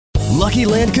Lucky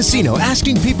Land Casino,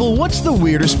 asking people, what's the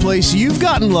weirdest place you've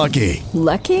gotten lucky?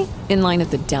 Lucky? In line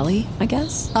at the deli, I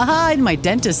guess? Aha, in my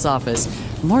dentist's office.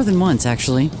 More than once,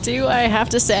 actually. Do I have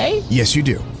to say? Yes, you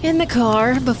do. In the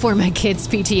car before my kids'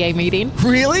 PTA meeting.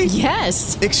 Really?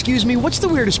 Yes. Excuse me, what's the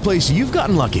weirdest place you've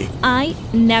gotten lucky? I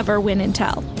never win and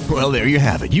tell. Well, there you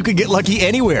have it. You can get lucky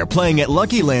anywhere, playing at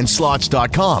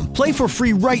LuckyLandSlots.com. Play for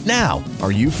free right now.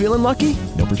 Are you feeling lucky?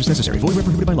 No purchase necessary. Void where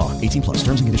prohibited by law. 18 plus.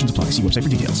 Terms and conditions apply. See website for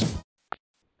details.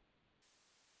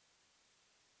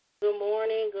 Good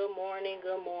morning, good morning,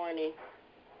 good morning.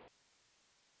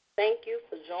 Thank you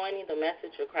for joining the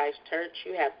Message of Christ Church.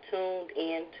 You have tuned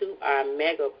in to our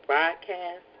mega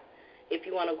broadcast. If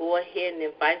you want to go ahead and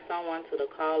invite someone to the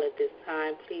call at this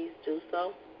time, please do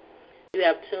so. You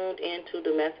have tuned into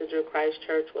the Message of Christ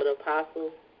Church with Apostle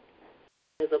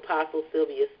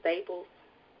Sylvia Staples.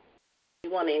 We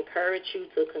want to encourage you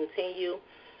to continue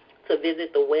to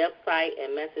visit the website at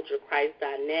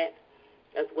messageofchrist.net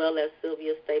as well as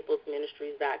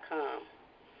sylviastaplesministries.com.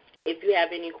 If you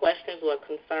have any questions or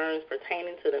concerns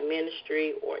pertaining to the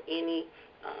ministry or any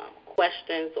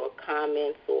questions or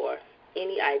comments or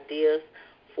any ideas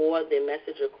for the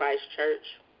Message of Christ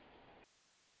Church,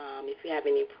 if you have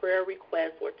any prayer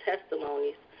requests or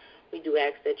testimonies, we do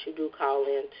ask that you do call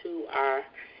in to our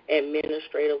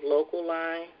administrative local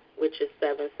line, which is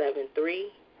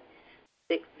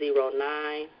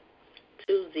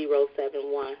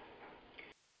 773-609-2071.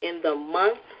 In the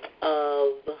month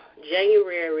of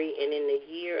January and in the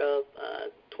year of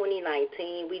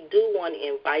 2019, we do want to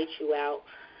invite you out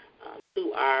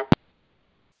to our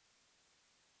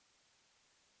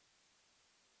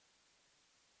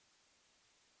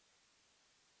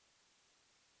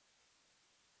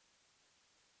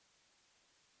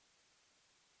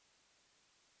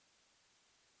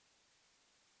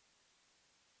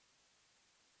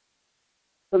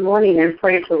Good morning and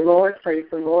praise the Lord, praise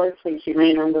the Lord. Please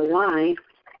remain on the line.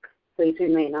 Please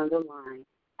remain on the line.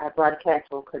 Our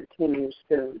broadcast will continue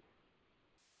soon.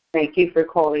 Thank you for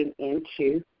calling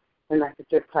into the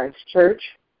Message of Christ Church.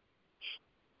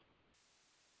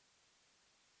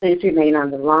 Please remain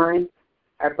on the line.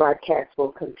 Our broadcast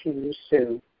will continue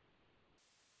soon.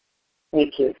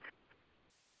 Thank you.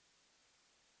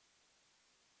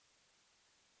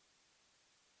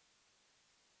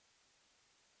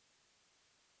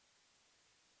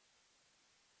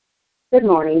 Good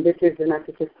morning. This is the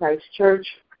Message of Christ Church.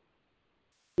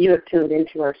 You have tuned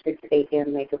into our 6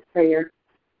 a.m. Make of Prayer.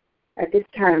 At this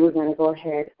time, we're going to go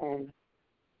ahead and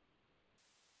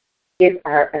give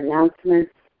our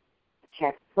announcements,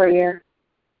 have prayer.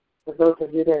 For those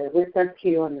of you that are with us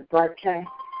here on the broadcast,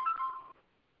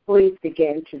 please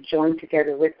begin to join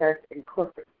together with us in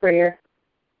corporate prayer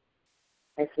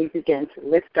as we begin to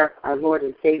lift up our Lord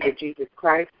and Savior Jesus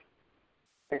Christ,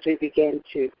 as we begin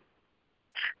to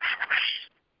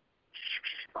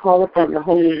call upon the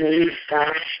holy name of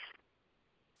God.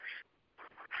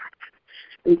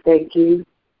 We thank you,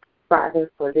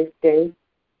 Father, for this day.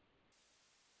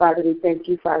 Father, we thank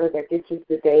you, Father, that this is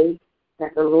the day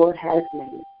that the Lord has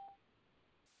made.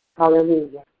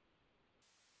 Hallelujah.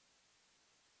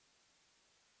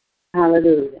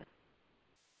 Hallelujah.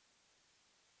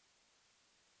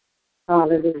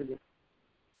 Hallelujah.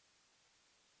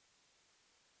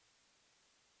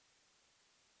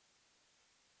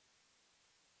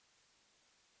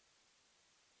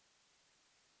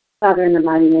 Father, in the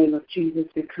mighty name of Jesus,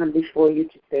 we come before you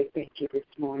to say thank you this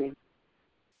morning.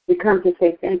 We come to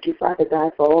say thank you, Father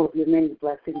God, for all of your many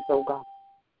blessings, oh God.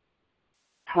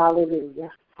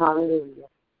 Hallelujah. Hallelujah.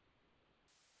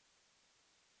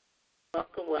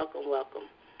 welcome, welcome, welcome.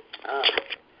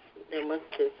 There must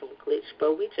have been some glitch,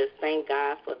 but we just thank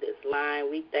God for this line.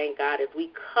 We thank God as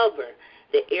we cover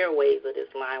the airways of this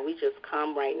line. We just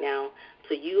come right now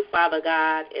to you, Father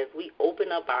God, as we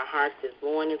open up our hearts this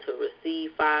morning to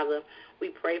receive, Father. We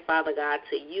pray, Father God,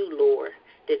 to you, Lord,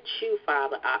 that you,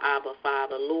 Father, are Abba,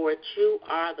 Father. Lord, you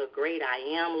are the great I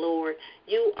am, Lord.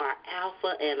 You are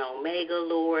Alpha and Omega,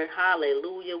 Lord.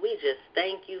 Hallelujah. We just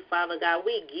thank you, Father God.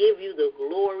 We give you the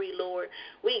glory, Lord.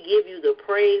 We give you the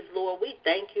praise, Lord. We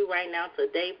thank you right now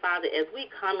today, Father, as we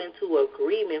come into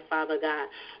agreement, Father God,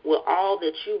 with all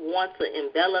that you want to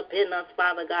envelop in us,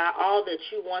 Father God, all that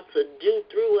you want to do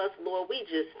through us, Lord. We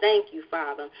just thank you,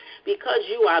 Father, because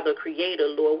you are the creator,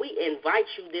 Lord. We invite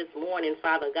you this morning,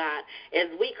 Father God, as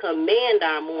as we command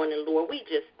our morning, Lord, we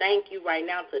just thank you right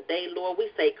now today, Lord. We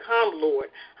say, come, Lord.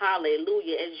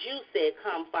 Hallelujah. As you said,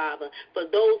 come, Father, for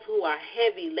those who are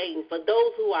heavy laden, for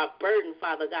those who are burdened,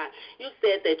 Father God. You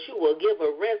said that you will give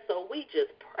a rest, so we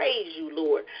just praise you,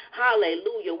 Lord.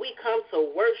 Hallelujah. We come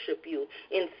to worship you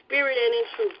in spirit and in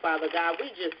truth, Father God. We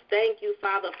just thank you,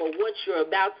 Father, for what you're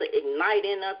about to ignite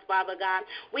in us, Father God.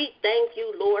 We thank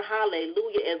you, Lord.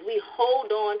 Hallelujah. As we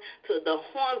hold on to the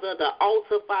horns of the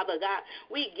altar, Father God,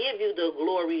 we give you the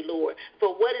glory, Lord,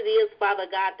 for what it is, Father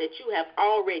God, that you have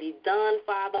already done,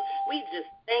 Father. We just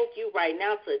thank you right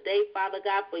now today, Father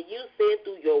God, for you said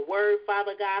through your word,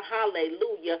 Father God,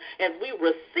 hallelujah, as we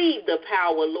receive the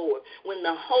power, Lord, when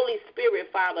the Holy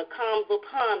Spirit, Father, comes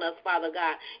upon us, Father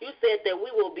God. You said that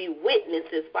we will be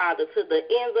witnesses, Father, to the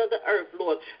ends of the earth,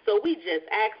 Lord. So we just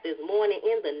ask this morning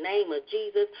in the name of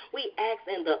Jesus, we ask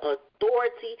in the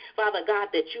authority, Father God,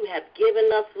 that you have given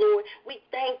us, Lord. We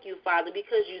thank you, Father,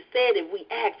 because you said if we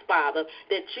ask, Father,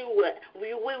 that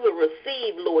we will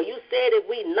receive, Lord. You said if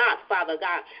we knock, Father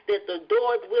God, that the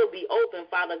doors will be open,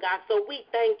 Father God. So we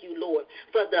thank you, Lord,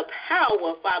 for the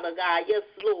power, Father God, yes,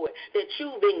 Lord, that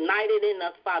you've ignited in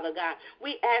us, Father God.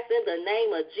 We ask in the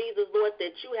name of Jesus, Lord,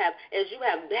 that you have, as you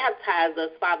have baptized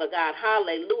us, Father God,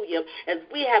 hallelujah, as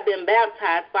we have been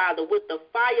baptized, Father, with the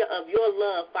fire of your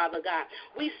love, Father God.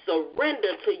 We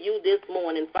surrender to you this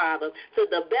morning, Father, to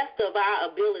the best of our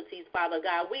abilities, Father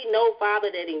God. We know, Father,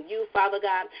 that in you, Father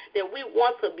God, that we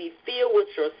want to be filled with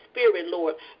your spirit,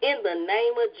 Lord. In the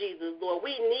name of Jesus, Lord,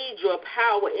 we need your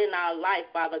power in our life,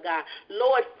 Father God.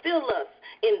 Lord, fill us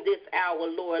in this hour,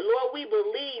 Lord. Lord, we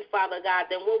believe, Father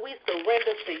God, that when we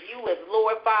surrender to you as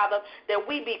Lord, Father, that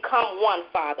we become one,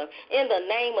 Father. In the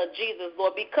name of Jesus,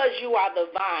 Lord, because you are the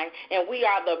vine and we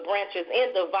are the branches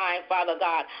in the vine, Father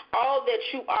God. All that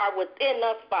you are within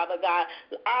us, Father God,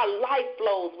 our life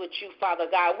flows with you, Father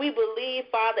God. We believe,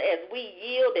 Father, as we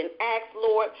yield and ask,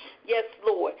 Lord, yes,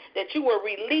 Lord, that you will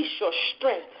release your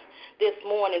strength this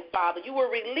morning, Father. You will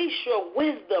release your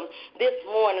wisdom this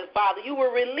morning, Father. You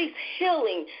will release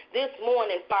healing this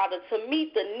morning, Father, to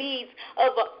meet the needs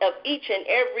of each and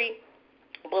every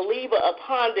believer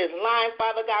upon this line,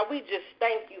 Father God. We just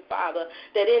thank you, Father,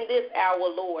 that in this hour,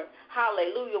 Lord,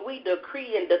 hallelujah, we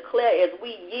decree and declare as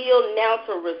we yield now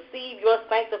to receive your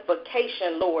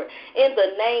sanctification, Lord, in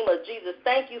the name of Jesus.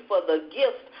 Thank you for the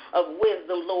gift of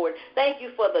wisdom, Lord. Thank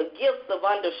you for the gifts of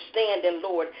understanding,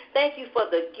 Lord. Thank you for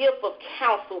the gift of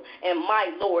counsel and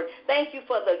might, Lord. Thank you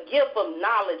for the gift of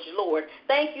knowledge, Lord.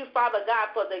 Thank you, Father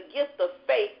God, for the gift of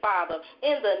faith, Father,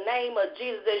 in the name of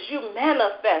Jesus, as you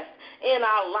manifest in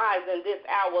our lives in this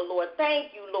hour, Lord.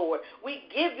 Thank you, Lord. We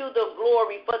give you the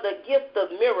glory for the gift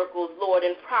of miracles, Lord,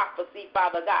 and prophecy,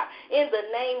 Father God. In the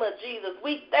name of Jesus,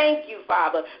 we thank you,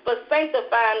 Father, for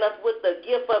sanctifying us with the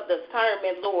gift of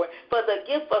discernment, Lord, for the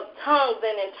gift of tongues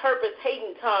and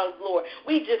interpreting tongues, Lord.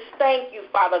 We just thank you,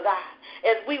 Father God,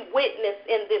 as we witness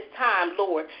in this time,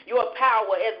 Lord, your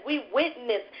power, as we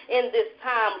witness in this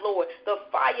time, Lord, the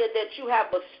fire that you have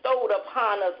bestowed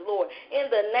upon us, Lord, in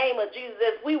the name of Jesus,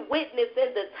 as we witness in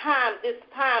this time,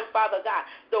 Father God,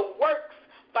 the works,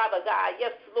 Father God,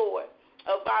 yes, Lord,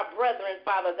 of our brethren,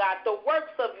 Father God, the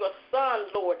works of your Son,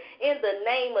 Lord, in the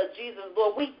name of Jesus,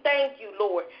 Lord. We thank you,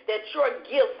 Lord, that your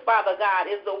gift, Father God,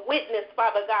 is a witness,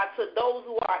 Father God, to those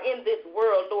who are in this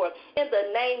world, Lord. In the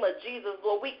name of Jesus,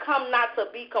 Lord, we come not to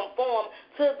be conformed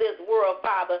to this world,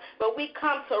 Father, but we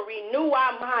come to renew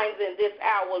our minds in this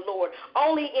hour, Lord.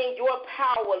 Only in your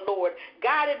power, Lord,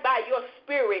 guided by your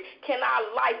spirit, can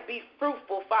our life be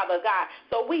fruitful, Father God.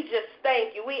 So we just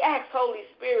thank you. We ask, Holy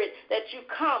Spirit, that you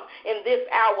come in this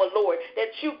hour, Lord,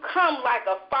 that you come like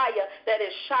a fire that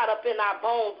is shot up in our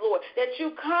bones, Lord, that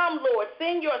you come, Lord,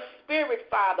 send your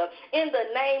spirit, Father, in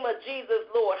the name of Jesus,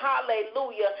 Lord.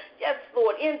 Hallelujah. Yes,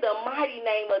 Lord, in the mighty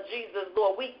name of Jesus,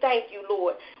 Lord, we thank you,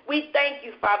 Lord. We thank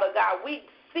you, Father God. We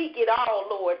seek it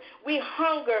all, Lord. We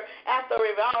hunger after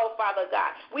it all, Father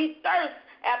God. We thirst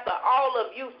after all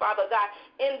of you, Father God,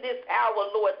 in this hour,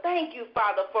 Lord. Thank you,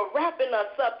 Father, for wrapping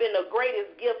us up in the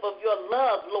greatest gift of your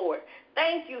love, Lord.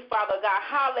 Thank you, Father God,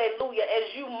 hallelujah,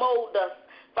 as you mold us,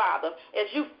 Father,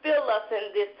 as you fill us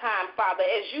in this time, Father,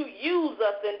 as you use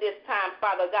us in this time,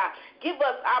 Father God. Give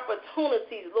us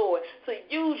opportunities, Lord, to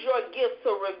use your gifts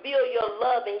to reveal your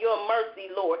love and your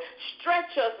mercy, Lord.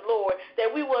 Stretch us, Lord,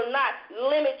 that we will not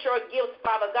limit your gifts,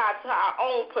 Father God, to our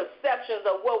own perceptions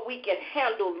of what we can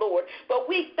handle, Lord.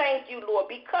 But we thank you, Lord,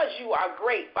 because you are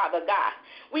great, Father God.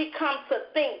 We come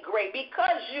to think great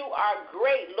because you are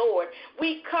great, Lord.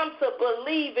 We come to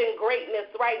believe in greatness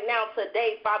right now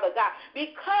today, Father God,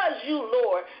 because because you,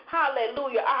 Lord,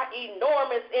 hallelujah, are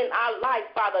enormous in our life,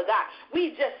 Father God.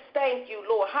 We just thank you,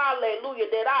 Lord, hallelujah,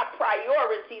 that our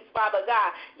priorities, Father God,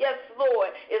 yes,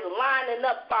 Lord, is lining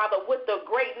up, Father, with the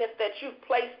greatness that you've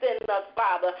placed in us,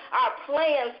 Father. Our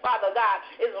plans, Father God,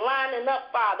 is lining up,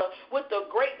 Father, with the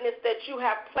greatness that you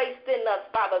have placed in us,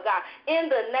 Father God. In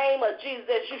the name of Jesus,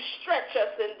 as you stretch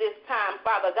us in this time,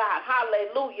 Father God,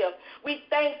 hallelujah. We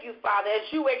thank you, Father, as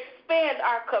you expand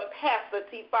our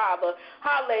capacity, Father.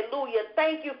 Hallelujah.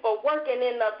 Thank you for working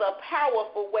in us a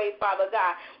powerful way, Father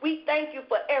God. We thank you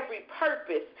for every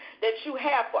purpose that you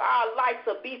have for our life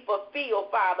to be fulfilled,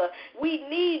 Father. We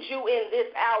need you in this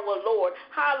hour, Lord.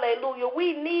 Hallelujah.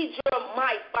 We need your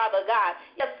might, Father God.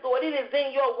 Yes, Lord, it is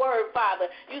in your word, Father.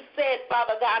 You said,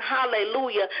 Father God,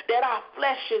 hallelujah, that our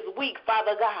flesh is weak,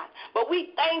 Father God. But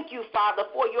we thank you, Father,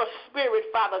 for your spirit,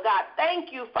 Father God.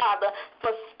 Thank you, Father,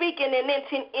 for speaking and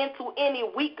into any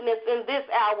weakness in this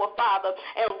hour, Father,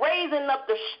 and raising up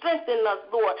the strength in us,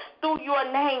 Lord, through your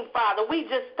name, Father. We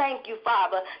just thank you,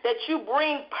 Father, that you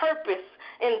bring purpose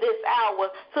in this hour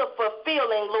to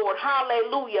fulfilling, Lord.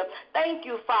 Hallelujah. Thank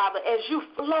you, Father, as you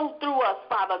flow through us,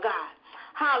 Father God.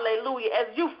 Hallelujah. As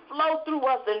you flow through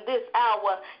us in this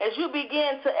hour, as you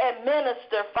begin to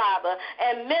administer, Father,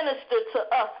 and minister to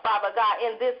us, Father God,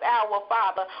 in this hour,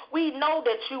 Father, we know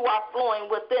that you are flowing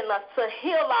within us to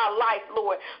heal our life,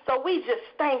 Lord. So we just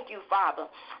thank you, Father.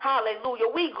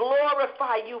 Hallelujah. We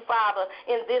glorify you, Father,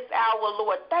 in this hour,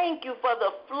 Lord. Thank you for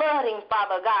the flooding,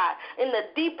 Father God, in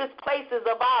the deepest places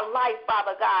of our life,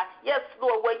 Father God. Yes,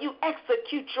 Lord, where you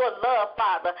execute your love,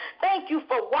 Father. Thank you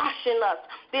for washing us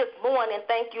this morning.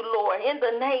 Thank you, Lord, in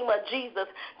the name of Jesus.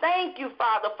 Thank you,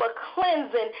 Father, for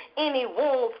cleansing any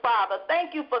wounds, Father.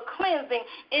 Thank you for cleansing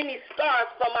any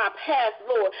scars from our past,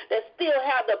 Lord, that still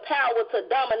have the power to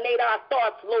dominate our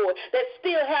thoughts, Lord, that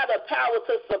still have the power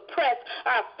to suppress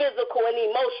our physical and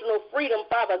emotional freedom,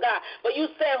 Father God. But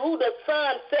you said who the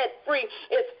Son set free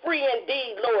is free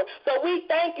indeed, Lord. So we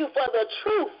thank you for the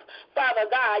truth,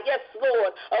 Father God, yes,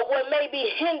 Lord, of what may be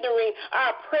hindering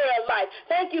our prayer life.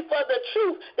 Thank you for the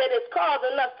truth that is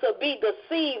causing us to be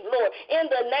deceived, Lord, in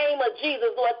the name of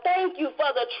Jesus, Lord. Thank you for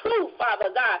the truth,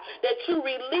 Father God, that you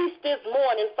released this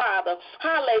morning, Father.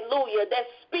 Hallelujah, that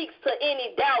speaks to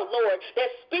any doubt, Lord,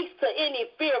 that speaks to any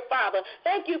fear, Father.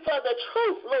 Thank you for the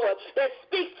truth, Lord, that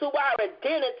speaks to our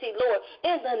identity, Lord,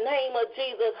 in the name of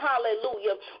Jesus.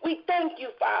 Hallelujah. We thank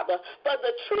you, Father, for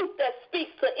the truth that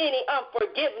speaks to any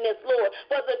unforgiveness, Lord,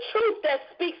 for the truth that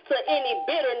speaks to any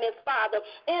bitterness, Father,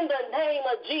 in the name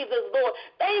of Jesus, Lord.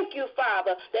 Thank you,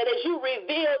 Father, that as you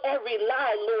reveal every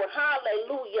lie, Lord,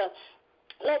 hallelujah,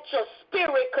 let your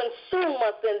spirit consume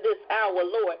us in this hour,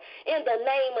 Lord. In the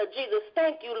name of Jesus,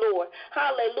 thank you, Lord.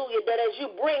 Hallelujah, that as you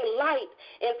bring light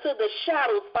into the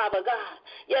shadows, Father God.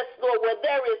 Yes, Lord, where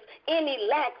there is any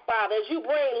lack, Father, as you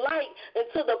bring light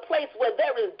into the place where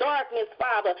there is darkness,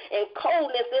 Father, and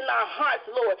coldness in our hearts,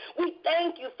 Lord. We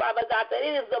thank you, Father God, that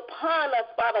it is upon us,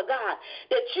 Father God,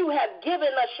 that you have given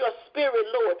us your spirit,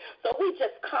 Lord. So we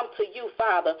just come to you,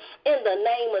 Father, in the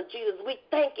name of Jesus. We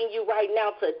thanking you right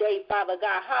now today, Father God.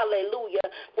 Hallelujah,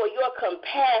 for your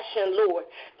compassion, Lord.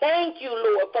 Thank you,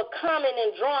 Lord, for coming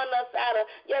and drawing us out of,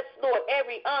 yes, Lord,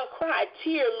 every uncried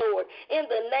tear, Lord, in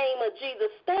the name of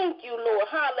Jesus. Thank you, Lord.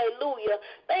 Hallelujah.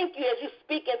 Thank you as you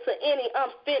speak into any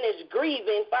unfinished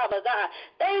grieving, Father God.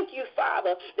 Thank you,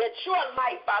 Father, that your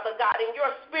light, Father God, and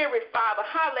your spirit, Father,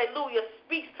 hallelujah,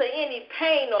 speaks to any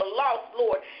pain or loss,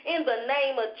 Lord, in the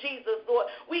name of Jesus, Lord.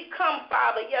 We come,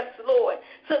 Father, yes, Lord,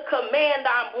 to command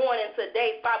our morning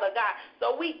today, Father God.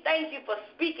 So we thank you for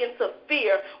speaking to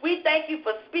fear. We thank you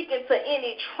for speaking to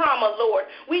any trauma, Lord.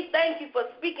 We thank you for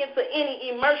speaking to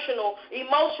any emotional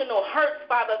hurts,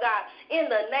 Father God. In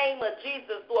the name of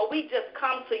Jesus, Lord, we just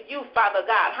come to you, Father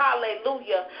God.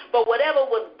 Hallelujah. For whatever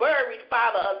was buried,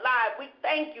 Father, alive, we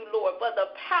thank you, Lord, for the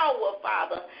power,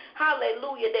 Father.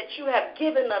 Hallelujah, that you have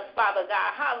given us, Father God.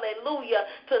 Hallelujah,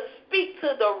 to speak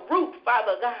to the root,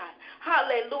 Father God.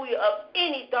 Hallelujah, of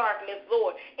any darkness,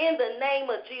 Lord. In the name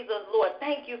of Jesus, Lord,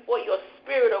 thank you for your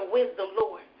spirit of wisdom,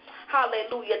 Lord.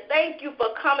 Hallelujah. Thank you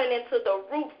for coming into the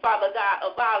root, Father God,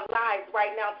 of our lives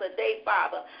right now today,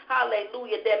 Father.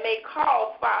 Hallelujah. That may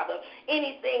cause, Father,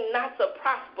 anything not to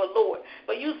prosper, Lord.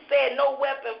 But you said no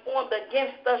weapon formed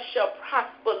against us shall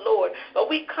prosper, Lord. But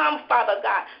we come, Father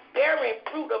God, bearing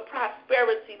fruit of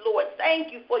prosperity, Lord.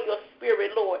 Thank you for your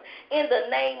spirit, Lord. In the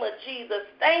name of Jesus,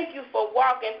 thank you for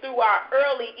walking through our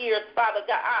early years, Father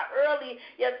God, our early,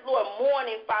 yes, Lord,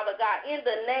 morning, Father God, in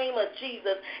the name of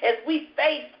Jesus, as we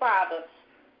face, Father,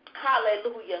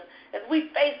 hallelujah, as we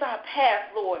face our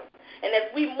past, Lord, And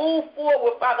as we move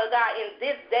forward, Father God, in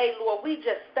this day, Lord, we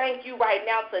just thank you right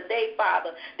now today,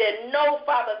 Father, that no,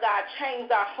 Father God, chains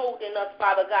are holding us,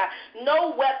 Father God.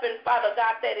 No weapon, Father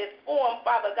God, that is formed,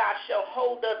 Father God, shall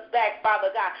hold us back, Father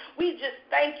God. We just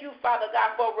thank you, Father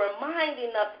God, for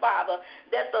reminding us, Father,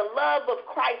 that the love of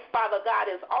Christ, Father God,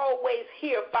 is always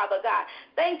here, Father God.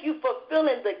 Thank you for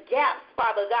filling the gaps,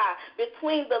 Father God,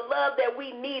 between the love that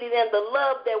we needed and the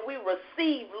love that we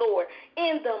received, Lord.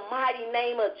 In the mighty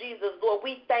name of Jesus, Lord,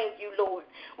 we thank you, Lord.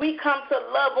 We come to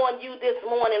love on you this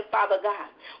morning, Father God.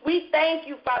 We thank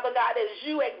you, Father God, as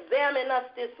you examine us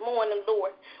this morning,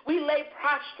 Lord. We lay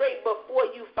prostrate before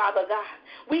you, Father God.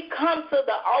 We come to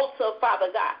the altar,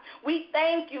 Father God. We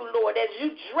thank you, Lord, as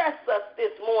you dress us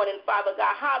this morning, Father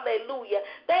God. Hallelujah.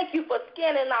 Thank you for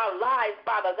scanning our lives,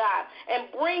 Father God,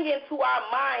 and bringing to our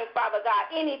mind, Father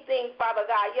God, anything, Father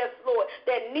God, yes, Lord,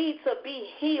 that needs to be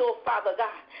healed, Father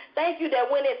God. Thank you that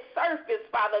when it surfaces,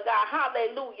 Father God,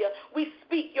 hallelujah, we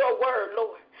speak your word,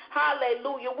 Lord.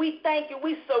 Hallelujah. We thank you.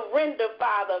 We surrender,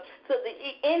 Father, to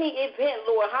any event,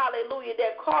 Lord, hallelujah,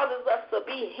 that causes us to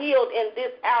be healed in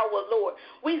this hour, Lord.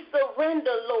 We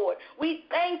surrender, Lord. We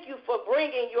thank you for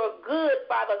bringing your good,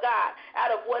 Father God,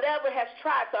 out of whatever has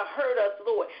tried to hurt us,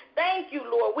 Lord. Thank you,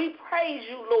 Lord. We praise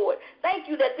you, Lord. Thank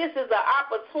you that this is an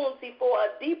opportunity for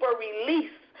a deeper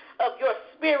release of your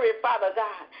spirit, Father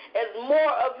God, as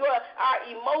more of our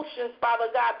emotions, Father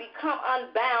God, become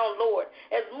unbound, Lord,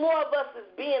 as more of us is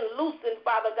being loosened,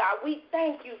 Father God. We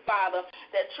thank you, Father,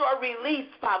 that your release,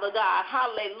 Father God,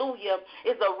 hallelujah,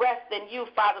 is a rest in you,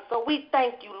 Father. So we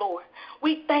thank you, Lord.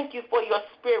 We thank you for your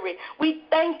spirit. We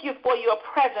thank you for your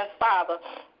presence, Father,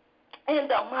 in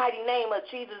the mighty name of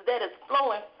Jesus, that is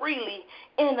flowing freely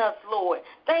in us, Lord.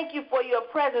 Thank you for your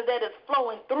presence that is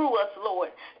flowing through us, Lord.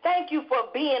 Thank you for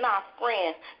being our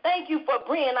friend. Thank you for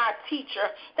being our teacher.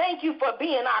 Thank you for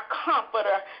being our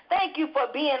comforter. Thank you for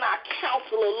being our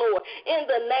counselor, Lord, in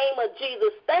the name of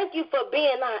Jesus. Thank you for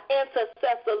being our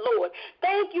intercessor, Lord.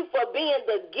 Thank you for being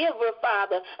the giver,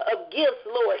 Father, of gifts,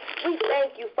 Lord. We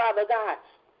thank you, Father God,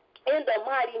 in the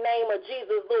mighty name of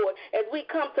Jesus, Lord, as we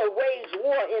come to wage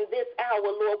war in this hour,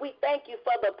 Lord, we thank you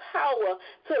for the power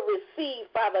to receive,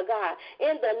 Father God.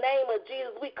 In the name of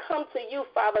Jesus, we come to you,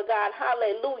 Father God,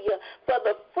 hallelujah, for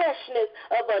the freshness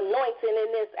of anointing in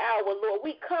this hour, Lord.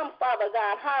 We come, Father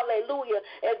God, hallelujah,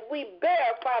 as we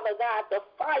bear, Father God, the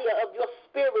fire of your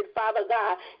spirit, Father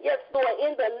God. Yes, Lord,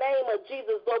 in the name of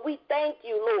Jesus, Lord, we thank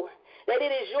you, Lord, that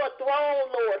it is your throne,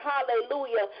 Lord,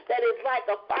 hallelujah, that is like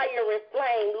a fiery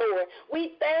flame, Lord.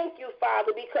 We thank you,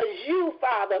 Father, because you,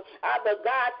 Father, are the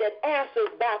God that answers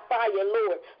by fire,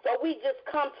 Lord. So we just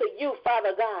come to you,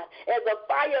 Father God, as the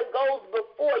fire goes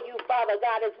before you, Father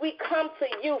God, as we come to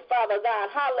you, Father God,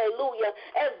 hallelujah,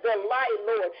 as the light,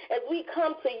 Lord, as we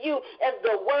come to you as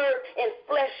the word in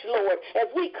flesh, Lord, as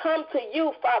we come to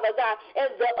you, Father God, as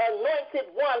the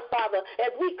anointed one, Father,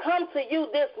 as we come to you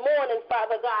this morning,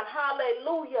 Father God,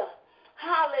 hallelujah,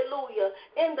 hallelujah,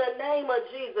 in the name of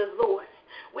Jesus, Lord.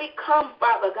 We come,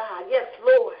 Father God, yes,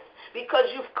 Lord, because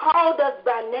you've called us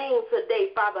by name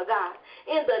today, Father God,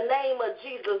 in the name of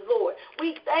Jesus, Lord.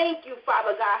 We thank you,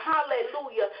 Father God,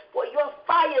 hallelujah, for your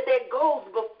fire that goes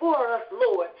before us,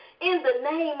 Lord, in the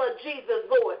name of Jesus,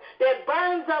 Lord, that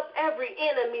burns up every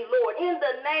enemy, Lord, in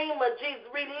the name of Jesus.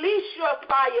 Release your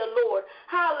fire, Lord,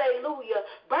 hallelujah.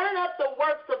 Burn up the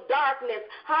works of darkness,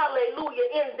 hallelujah,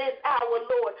 in this hour,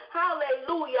 Lord,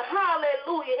 hallelujah,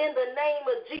 hallelujah, in the name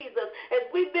of Jesus. As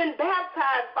we've been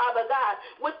baptized, Father God,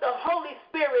 with the Holy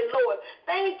Spirit, Lord,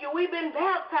 thank you. We've been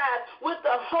baptized with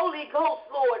the Holy Ghost,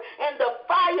 Lord, and the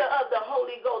fire of the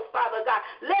Holy Ghost, Father God.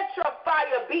 Let your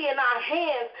fire be in our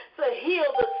hands to heal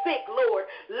the sick, Lord.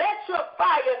 Let your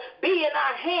fire be in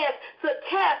our hands to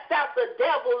cast out the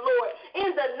devil, Lord,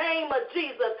 in the name of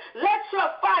Jesus. Let your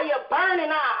fire burn in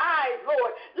our eyes,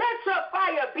 Lord. Let your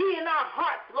fire be in our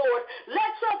hearts, Lord.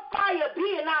 Let your fire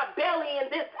be in our belly in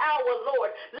this hour,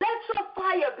 Lord. Let your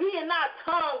fire be in our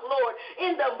tongue, Lord,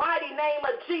 in the mighty name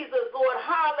of Jesus, Lord.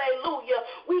 Hallelujah.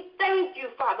 We thank you,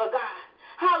 Father God.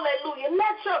 Hallelujah.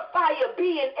 Let your fire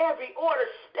be in every order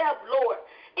step, Lord,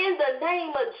 in the name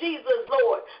of Jesus,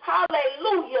 Lord.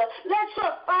 Hallelujah. Let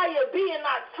your fire be in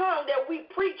our tongue that we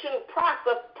preach and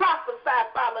prophesy,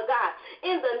 Father God.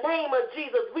 In the name of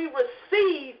Jesus, we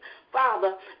receive,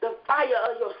 Father, the fire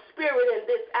of your spirit in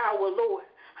this hour, Lord.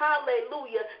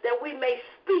 Hallelujah, that we may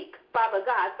speak, Father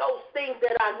God, those things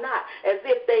that are not as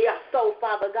if they are so,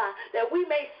 Father God, that we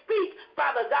may speak,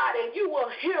 Father God, and you will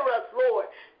hear us, Lord.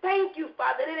 Thank you,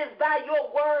 Father. It is by your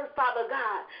word, Father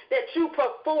God, that you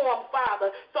perform,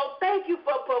 Father. So thank you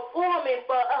for performing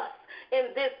for us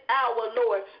in this hour,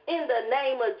 Lord. In the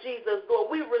name of Jesus,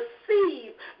 Lord, we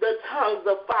receive the tongues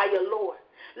of fire, Lord.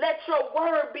 Let your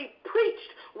word be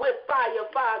preached with fire,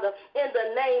 Father, in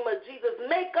the name of Jesus.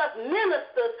 Make us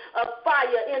ministers of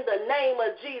fire in the name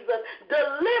of Jesus.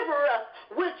 Deliver us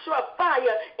with your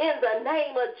fire in the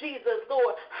name of Jesus,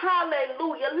 Lord.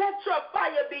 Hallelujah. Let your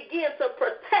fire begin to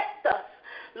protect us,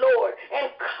 Lord,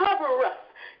 and cover us.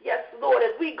 Yes, Lord,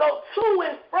 as we go to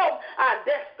and from our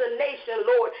destination,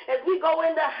 Lord, as we go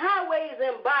into highways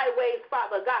and byways,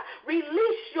 Father God,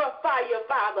 release your fire,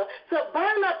 Father, to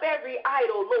burn up every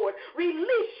idol, Lord.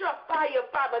 Release your fire,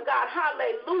 Father God,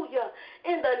 hallelujah,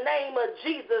 in the name of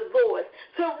Jesus, Lord,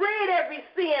 to rid every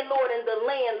sin, Lord, in the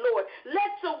land, Lord.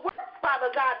 Let your work,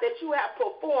 Father God, that you have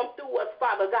performed through us,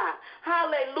 Father God,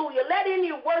 hallelujah. Let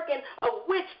any working of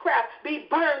witchcraft be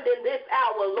burned in this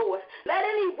hour, Lord. Let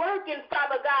any working,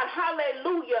 Father God,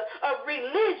 hallelujah, of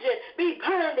religion be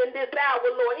burned in this hour,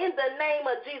 Lord, in the name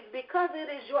of Jesus, because it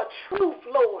is your truth,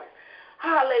 Lord,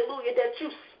 hallelujah, that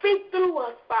you speak through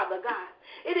us, Father God.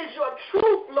 It is your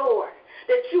truth, Lord,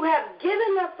 that you have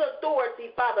given us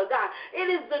authority, Father God. It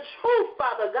is the truth,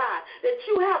 Father God, that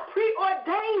you have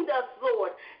preordained us,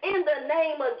 Lord, in the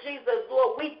name of Jesus,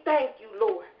 Lord. We thank you,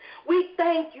 Lord. We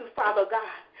thank you, Father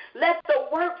God. Let the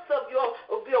works of your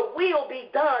will be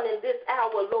done in this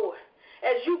hour, Lord,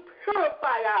 as you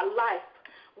purify our life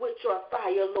with your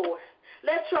fire, Lord.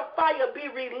 Let your fire be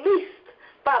released,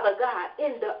 Father God,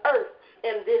 in the earth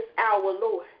in this hour,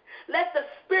 Lord. Let the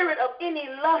spirit of any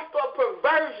lust or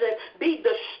perversion be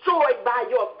destroyed by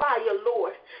your fire,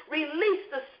 Lord. Release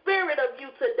the spirit of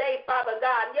you today, Father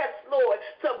God, yes, Lord,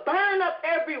 to burn up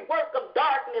every work of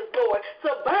darkness, Lord, to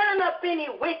burn up any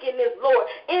wickedness, Lord,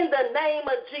 in the name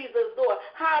of Jesus, Lord.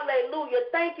 Hallelujah.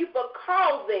 Thank you for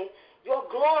causing your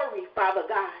glory, Father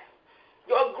God,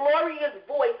 your glorious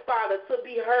voice, Father, to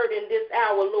be heard in this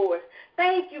hour, Lord.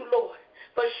 Thank you, Lord,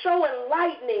 for showing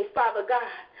lightning, Father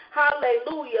God.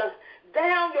 Hallelujah.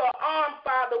 Down your arm,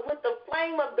 Father, with the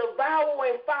flame of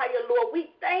devouring fire, Lord.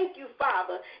 We thank you,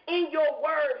 Father. In your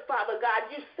word, Father God,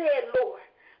 you said, Lord,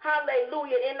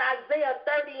 hallelujah, in Isaiah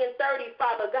 30 and 30,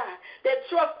 Father God, that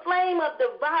your flame of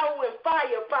devouring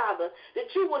fire, Father,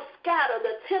 that you will scatter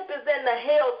the tempest and the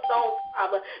hailstones,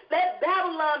 Father. Let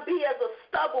Babylon be as a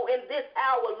stubble in this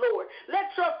hour, Lord. Let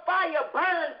your fire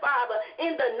burn, Father,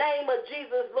 in the name of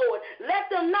Jesus, Lord. Let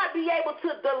them not be able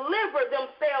to deliver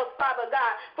themselves, Father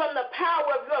God, from the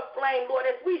power of your flame, Lord,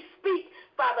 as we speak,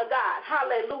 Father God.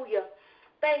 Hallelujah.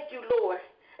 Thank you, Lord.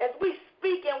 As we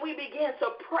speak and we begin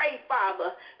to pray,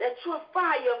 Father, that your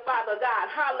fire, Father God,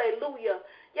 hallelujah,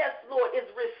 yes, Lord, is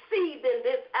received in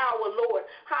this hour, Lord.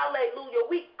 Hallelujah.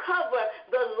 We cover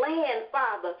the land,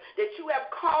 Father, that you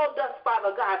have called us,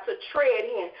 Father God, to tread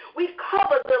in. We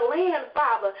cover the land,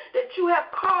 Father, that you have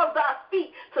caused our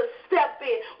feet to step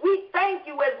in. We thank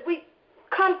you as we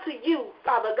come to you,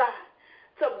 Father God,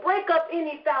 to break up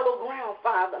any fallow ground,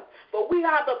 Father. For we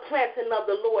are the planting of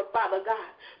the Lord, Father God.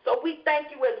 So we thank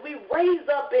you as we raise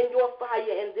up in your fire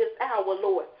in this hour,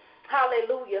 Lord.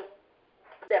 Hallelujah.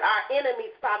 That our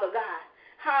enemies, Father God,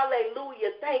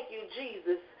 hallelujah, thank you,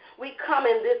 Jesus. We come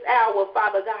in this hour,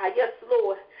 Father God, yes,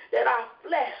 Lord, that our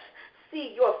flesh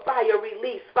see your fire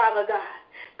release, Father God.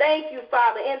 Thank you,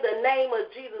 Father, in the name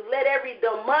of Jesus. Let every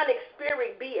demonic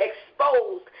spirit be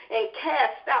exposed and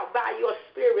cast out by your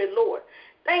spirit, Lord.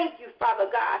 Thank you, Father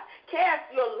God. Cast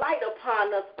your light upon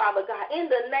us, Father God, in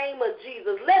the name of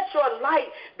Jesus. Let your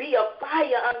light be a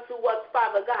fire unto us,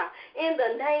 Father God. In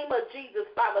the name of Jesus,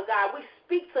 Father God, we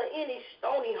speak to any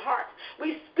stony heart.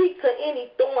 We speak to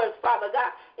any thorns, Father God.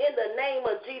 In the name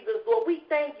of Jesus, Lord, we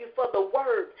thank you for the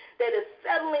word that is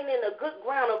settling in the good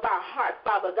ground of our heart,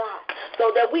 Father God,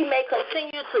 so that we may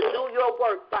continue to do your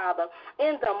work, Father.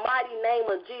 In the mighty name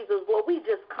of Jesus, Lord, we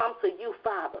just come to you,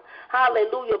 Father.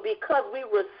 Hallelujah, because we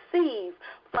receive,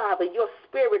 Father, your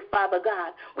spirit, Father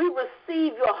God. We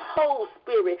receive your whole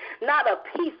spirit, not a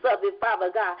piece of it, Father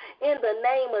God. In the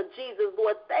name of Jesus,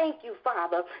 Lord, thank you,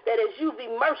 Father, that as you've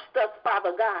immersed us,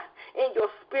 Father God, in your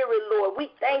spirit, Lord,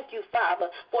 we thank you, Father,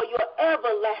 for your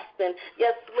everlasting,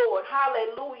 yes, Lord,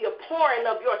 hallelujah, pouring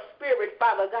of your spirit,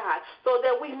 Father God, so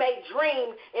that we may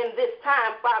dream in this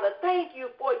time, Father. Thank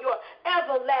you for your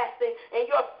everlasting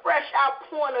and your fresh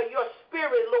outpouring of your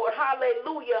spirit, Lord,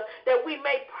 hallelujah, that we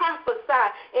may prophesy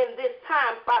in this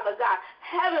time, Father God.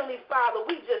 Heavenly Father,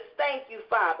 we just thank you,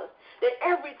 Father, that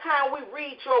every time we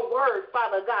read your word,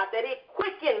 Father God, that it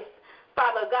quickens,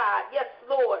 Father God, yes,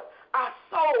 Lord, our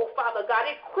soul, Father God.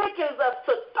 It quickens us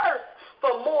to thirst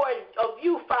for more of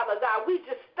you, Father God. We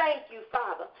just thank you,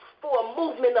 Father, for a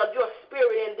movement of your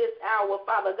spirit in this hour. power,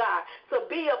 Father God, to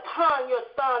be upon your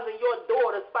sons and your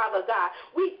daughters, Father God.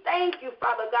 We thank you,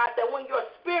 Father God, that when your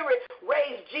spirit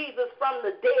raised Jesus from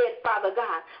the dead, Father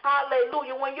God,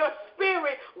 hallelujah, when your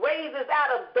spirit raises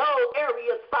out of dull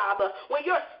areas, Father, when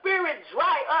your spirit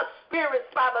dry up spirits,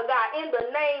 Father God, in the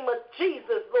name of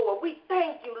Jesus, Lord, we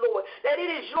thank you, Lord, that it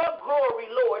is your glory,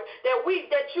 Lord,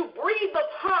 that you breathe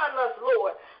upon us,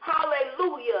 Lord,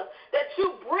 hallelujah, that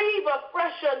you breathe a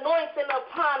fresh anointing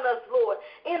upon us, Lord,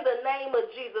 in the name of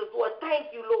Jesus, Lord.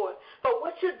 Thank you, Lord, for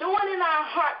what you're doing in our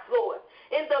hearts, Lord,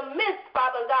 in the midst,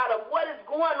 Father God, of what is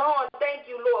going on. Thank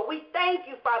you, Lord. We thank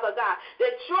you, Father God,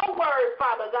 that your word,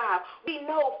 Father God, we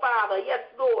know, Father, yes,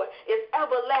 Lord, is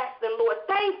everlasting, Lord.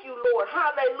 Thank you, Lord.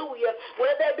 Hallelujah.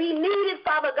 Will there be needed,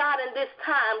 Father God, in this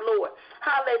time, Lord?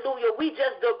 Hallelujah. We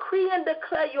just decree and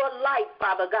declare your light,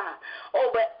 Father God,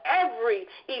 over every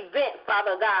event,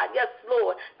 Father God. Yes,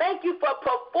 Lord. Thank you for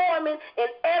performing in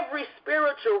every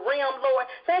spiritual realm, Lord.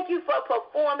 Thank you for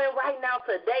performing right now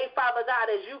today, Father God,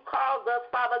 as you cause us,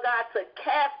 Father God, to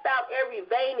cast out every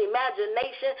vain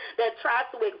imagination that tries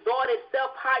to exalt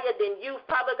itself higher than you,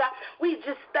 Father God. We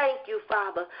just thank you,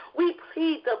 Father. We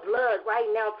plead the blood right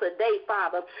now today,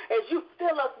 Father, as you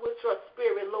fill us with your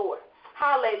spirit, Lord.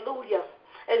 Hallelujah.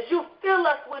 As you fill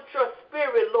us with your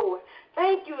spirit, Lord.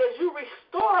 Thank you as you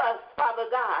restore us, Father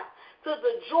God, to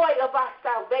the joy of our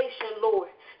salvation,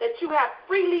 Lord, that you have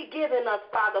freely given us,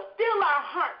 Father. Fill our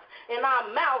hearts and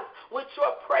our mouths with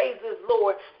your praises,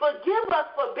 Lord. Forgive us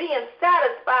for being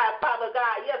satisfied, Father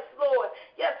God. Yes, Lord.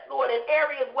 Yes, Lord, in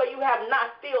areas where you have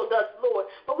not filled us, Lord.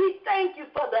 But we thank you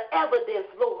for the evidence,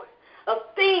 Lord,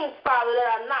 of things, Father, that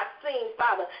are not seen,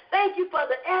 Father. Thank you for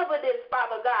the evidence,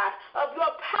 Father God, of your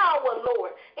power,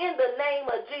 Lord, in the name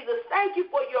of Jesus. Thank you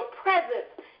for your presence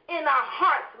in our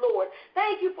hearts, Lord.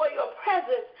 Thank you for your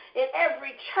presence in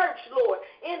every church, Lord.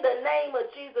 In the name of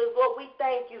Jesus, Lord, we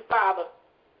thank you, Father.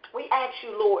 We ask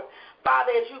you, Lord,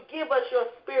 Father, as you give us your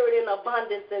spirit in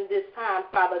abundance in this time,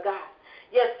 Father God.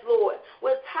 Yes, Lord.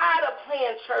 We're tired of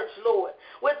playing church, Lord.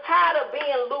 We're tired of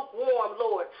being lukewarm,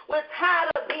 Lord. We're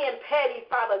tired of being petty,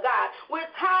 Father God.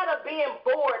 We're tired of being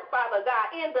bored, Father God,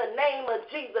 in the name of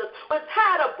Jesus. We're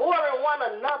tired of boring one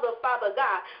another, Father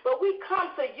God. But we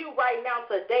come to you right now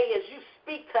today as you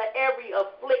speak to every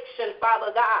affliction,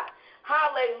 Father God.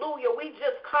 Hallelujah. We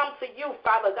just come to you,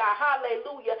 Father God.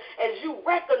 Hallelujah. As you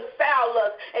reconcile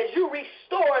us, as you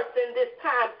restore us in this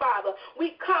time, Father.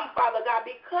 We come, Father God,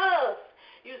 because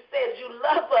you said you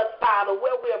love us, Father,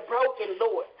 where we're broken,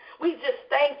 Lord. We just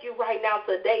thank you right now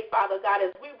today, Father God,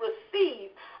 as we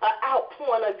receive an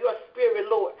outpouring of your spirit,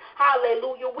 Lord.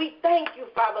 Hallelujah. We thank you,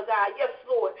 Father God. Yes,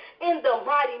 Lord. In the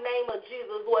mighty name of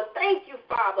Jesus, Lord. Thank you,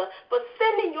 Father, for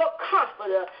sending your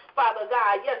comforter, Father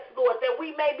God. Yes, Lord, that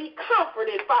we may be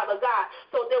comforted, Father God,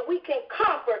 so that we can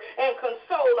comfort and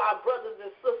console our brothers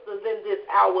and sisters in this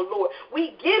hour, Lord.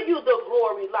 We give you the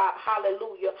glory, Lord.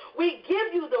 Hallelujah. We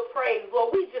give you the praise,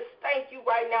 Lord. We just thank you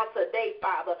right now today,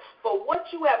 Father, for what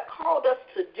you have called us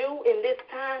to do in this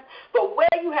time, for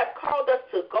where you have called us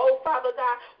to go, Father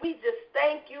God. We just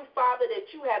thank you, Father, that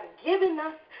you have given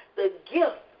us the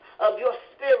gift of your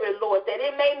spirit, Lord, that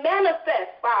it may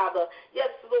manifest, Father,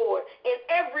 yes, Lord, in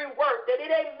every work, that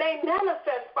it may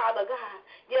manifest, Father God,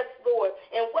 yes, Lord,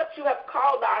 in what you have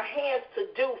called our hands to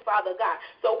do, Father God.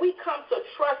 So we come to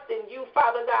trust in you,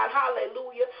 Father God,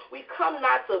 hallelujah. We come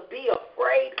not to be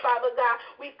afraid, Father God.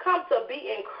 We come to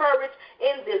be encouraged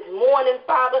in this morning,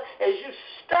 Father, as you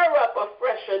stir up a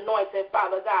fresh anointing,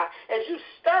 Father God, as you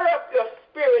stir up your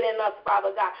spirit in us,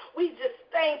 Father God. We just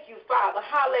thank you, Father,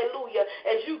 hallelujah,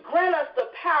 as you grant us the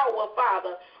power,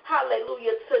 Father,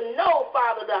 hallelujah, to know,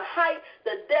 Father, the height,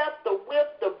 the depth, the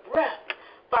width, the breadth,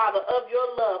 Father, of your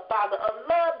love, Father, a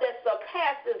love that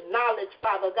surpasses knowledge,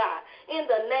 Father God. In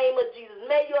the name of Jesus,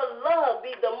 may your love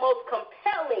be the most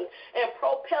compelling and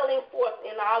propelling force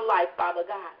in our life, Father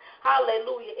God.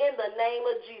 Hallelujah. In the name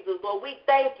of Jesus, Lord, we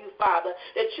thank you, Father,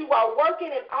 that you are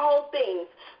working in all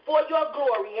things for your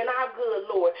glory and our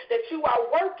good, Lord, that you are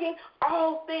working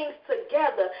all things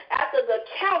together after the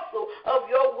counsel of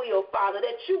your will, Father,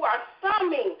 that you are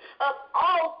summing up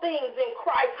all things in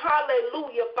Christ.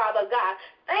 Hallelujah, Father God.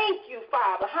 Thank you,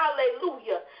 Father.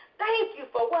 Hallelujah. Thank you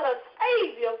for what a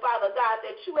Savior, Father God,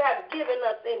 that you have given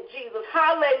us in Jesus.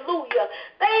 Hallelujah.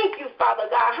 Thank you, Father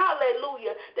God.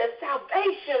 Hallelujah. That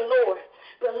salvation, Lord,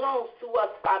 belongs to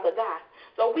us, Father God.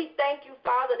 So we thank you,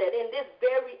 Father, that in this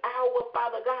very hour,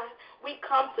 Father God, we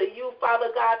come to you, Father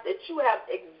God, that you have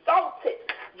exalted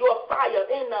your fire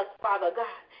in us, Father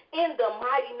God. In the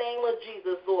mighty name of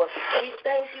Jesus, Lord, we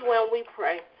thank you and we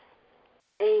pray.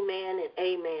 Amen and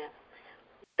amen.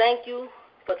 Thank you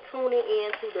for tuning in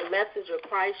to the Message of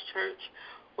Christ Church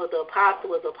with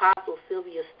Apostle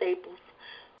Sylvia Staples.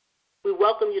 We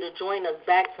welcome you to join us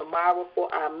back tomorrow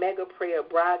for our mega prayer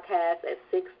broadcast at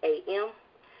 6 a.m.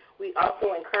 We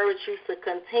also encourage you to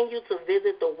continue to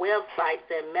visit the websites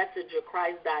at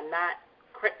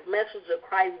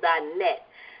messengerchrist.net,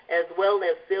 as well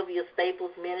as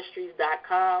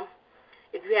SylviaStaplesMinistries.com.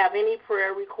 If you have any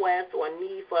prayer requests or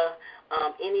need for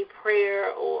any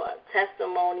prayer or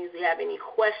testimonies, you have any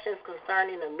questions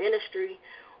concerning the ministry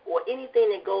or anything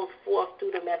that goes forth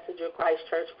through the Messenger of Christ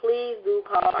Church, please do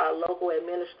call our local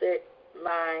administrative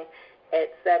line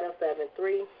at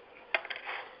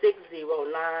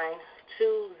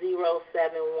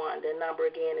 773-609-2071. The number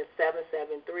again is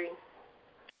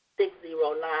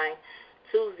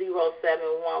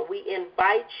 773-609-2071. We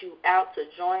invite you out to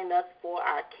join us for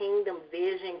our Kingdom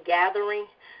Vision Gathering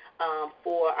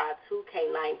for our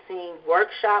 2K19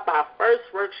 workshop, our first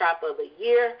workshop of the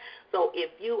year. So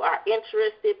if you are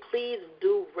interested, please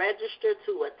do register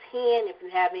to attend. If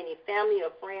you have any family or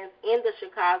friends in the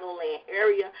Chicagoland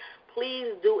area,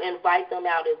 please do invite them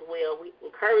out as well. We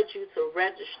encourage you to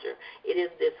register. It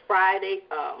is this Friday,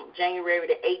 January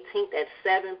the 18th at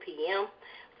 7 p.m.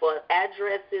 For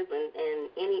addresses and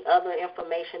any other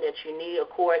information that you need, of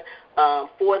course,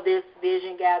 for this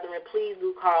vision gathering, please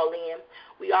do call in.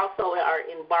 We also are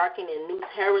embarking in new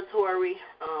territory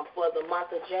for the month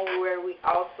of January. We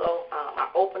also are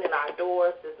opening our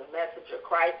doors to the Messenger of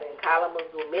Christ in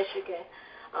Kalamazoo, Michigan.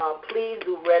 Please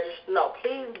do register. No,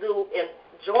 please do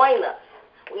join us.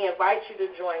 We invite you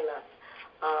to join us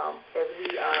as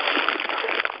we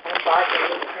embark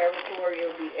in new territory. It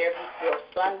will be every fourth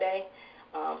Sunday.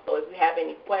 So if you have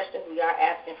any questions, we are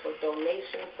asking for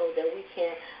donations so that we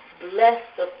can bless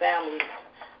the families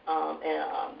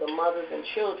and the mothers and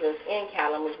children in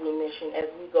Kalamazoo Mission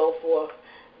as we go forth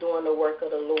doing the work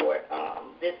of the Lord.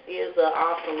 This is an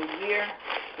awesome year.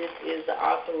 This is the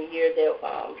awesome year that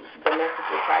the Message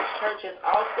of Christ churches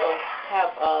also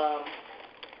have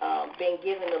been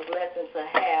given the blessing to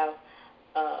have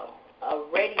a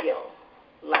radio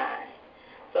line.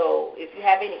 So if you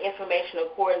have any information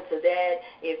according to that,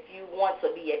 if you want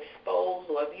to be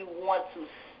exposed or if you want to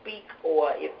speak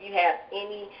or if you have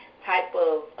any type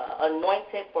of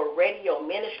anointing for radio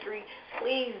ministry,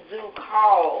 please do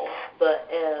call the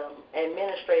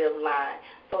administrative line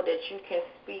so that you can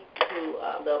speak to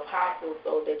the apostles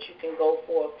so that you can go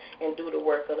forth and do the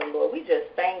work of the Lord. We just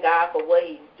thank God for what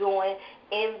he's doing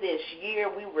in this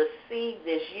year. We receive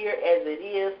this year as it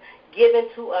is given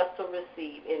to us to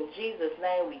receive. In Jesus'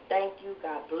 name, we thank you.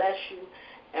 God bless you,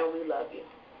 and we love you.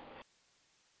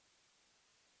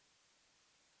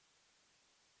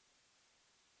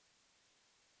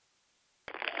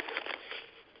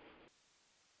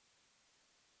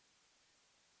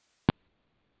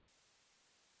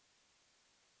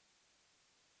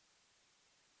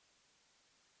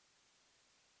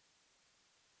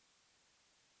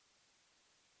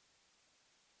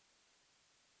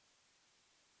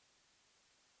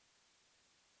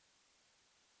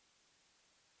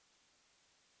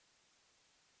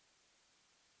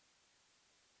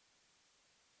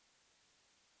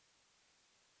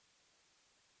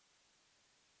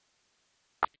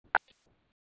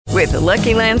 With the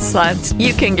Lucky Land Slots,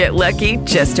 you can get lucky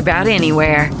just about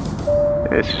anywhere.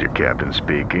 This is your captain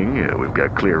speaking. We've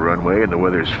got clear runway and the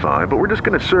weather's fine, but we're just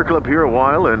going to circle up here a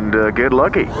while and get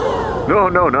lucky.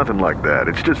 No, nothing like that.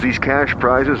 It's just these cash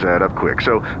prizes add up quick.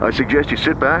 So I suggest you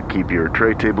sit back, keep your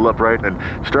tray table upright, and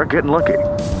start getting lucky.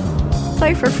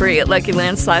 Play for free at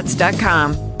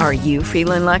LuckyLandSlots.com. Are you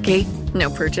feeling lucky? No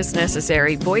purchase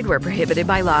necessary. Void where prohibited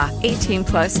by law.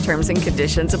 18+ terms and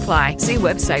conditions apply. See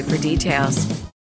website for details.